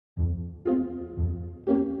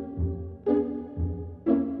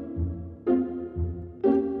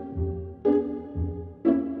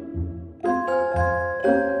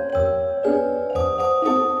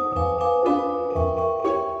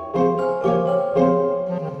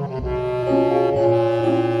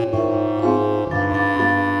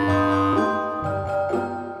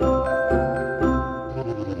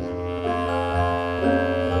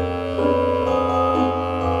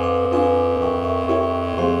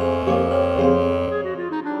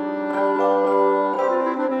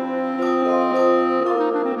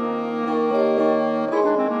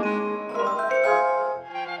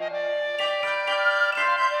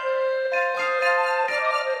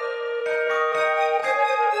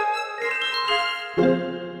Hey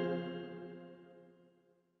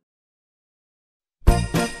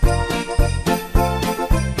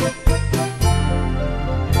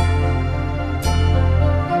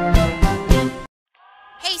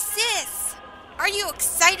sis, are you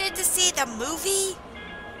excited to see the movie?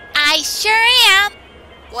 I sure am.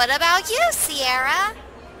 What about you, Sierra?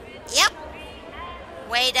 Yep.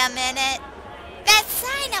 Wait a minute. That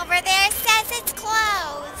sign over there says it's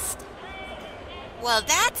closed. Well,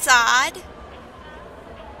 that's odd.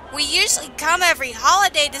 We usually come every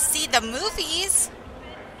holiday to see the movies.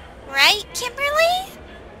 Right, Kimberly?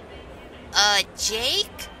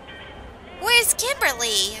 Jake? Where's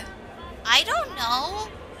Kimberly? I don't know.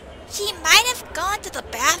 She might have gone to the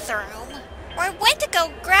bathroom. Or went to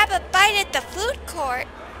go grab a bite at the food court.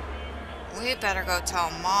 We better go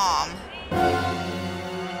tell Mom.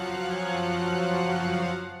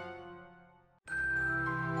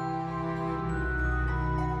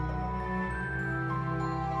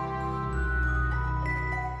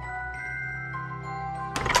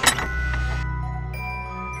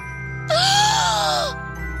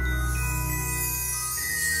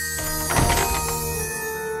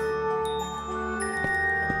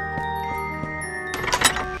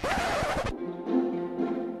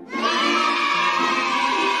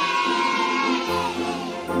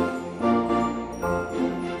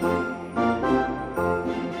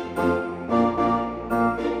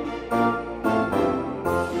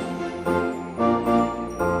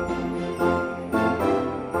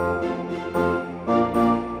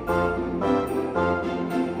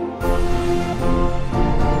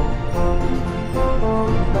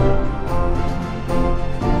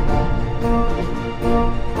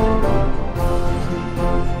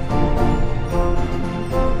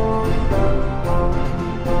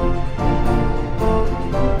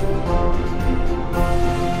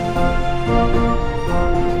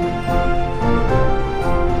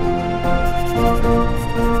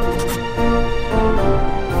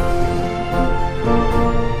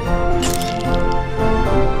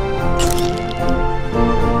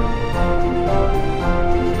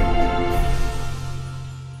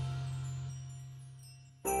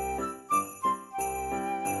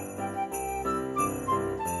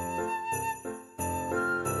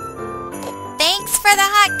 Thanks for the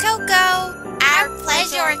hot cocoa. Our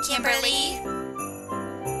pleasure, Kimberly.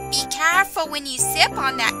 Be careful when you sip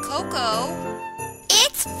on that cocoa.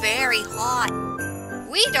 It's very hot.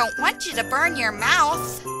 We don't want you to burn your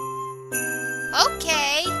mouth.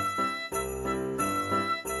 Okay.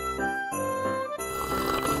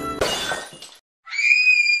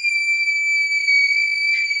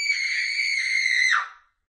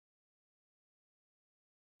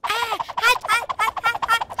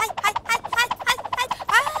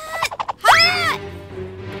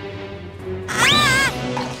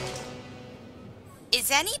 Is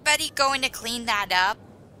anybody going to clean that up?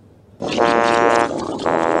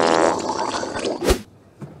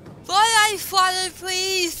 Father,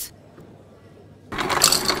 please.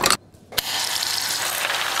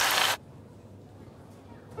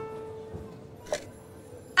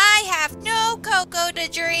 I have no cocoa to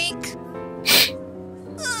drink.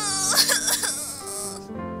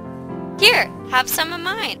 Here, have some of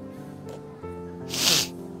mine.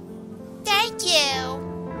 Thank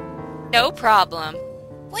you. No problem.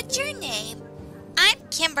 What's your name? I'm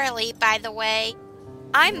Kimberly, by the way.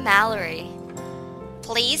 I'm Mallory.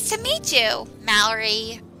 Pleased to meet you,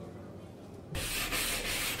 Mallory.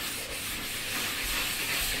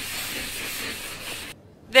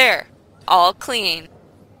 There, all clean.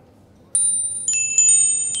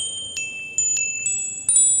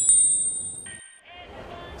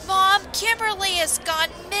 Mom, Kimberly has gone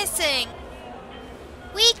missing.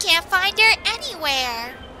 We can't find her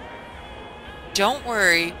anywhere. Don't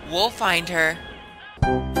worry, we'll find her.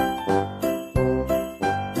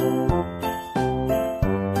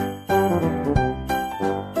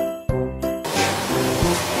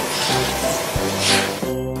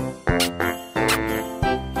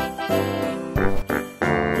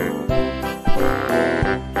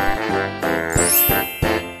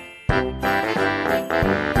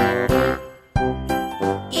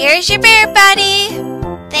 Here's your bear buddy.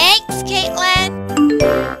 Thanks, Caitlin.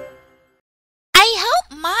 I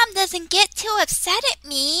hope Mom doesn't get too upset at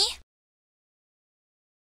me.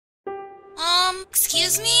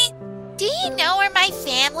 Excuse me? Do you know where my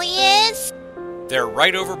family is? They're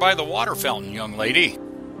right over by the water fountain, young lady.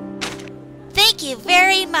 Thank you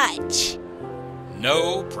very much.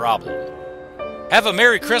 No problem. Have a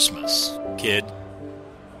Merry Christmas, kid.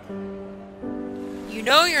 You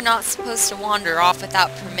know you're not supposed to wander off without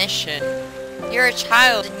permission. You're a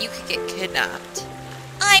child and you could get kidnapped.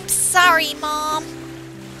 I'm sorry, Mom.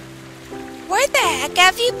 Where the heck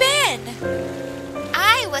have you been?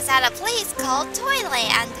 I was at a place called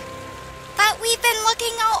Toyland. But we've been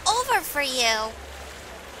looking all over for you.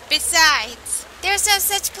 Besides, There's no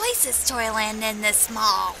such place as Toyland in this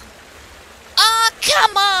mall. oh,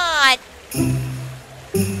 come on!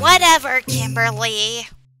 Whatever, Kimberly.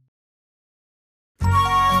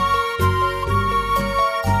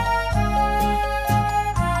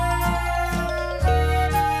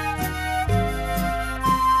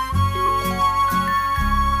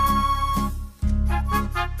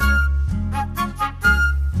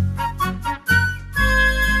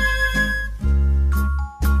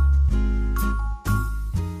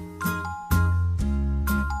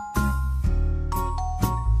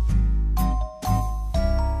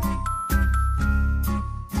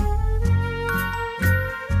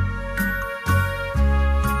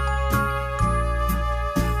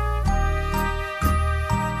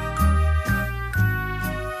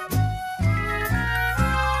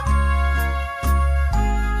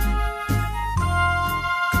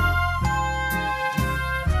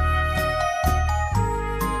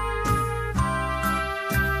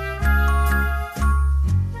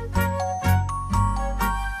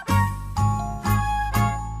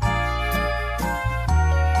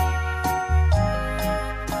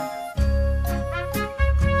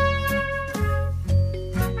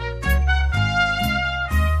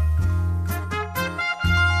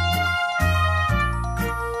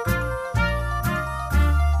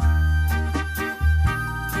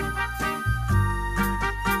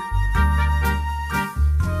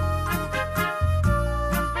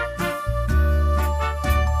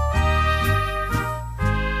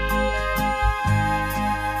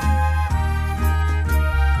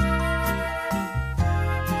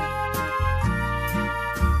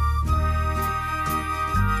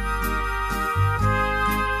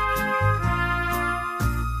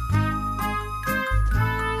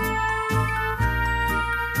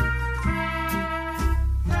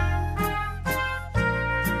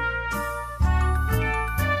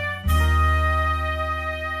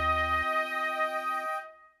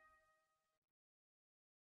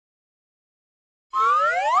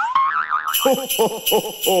 Ho, ho, ho,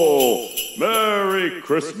 ho! Merry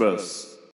Christmas!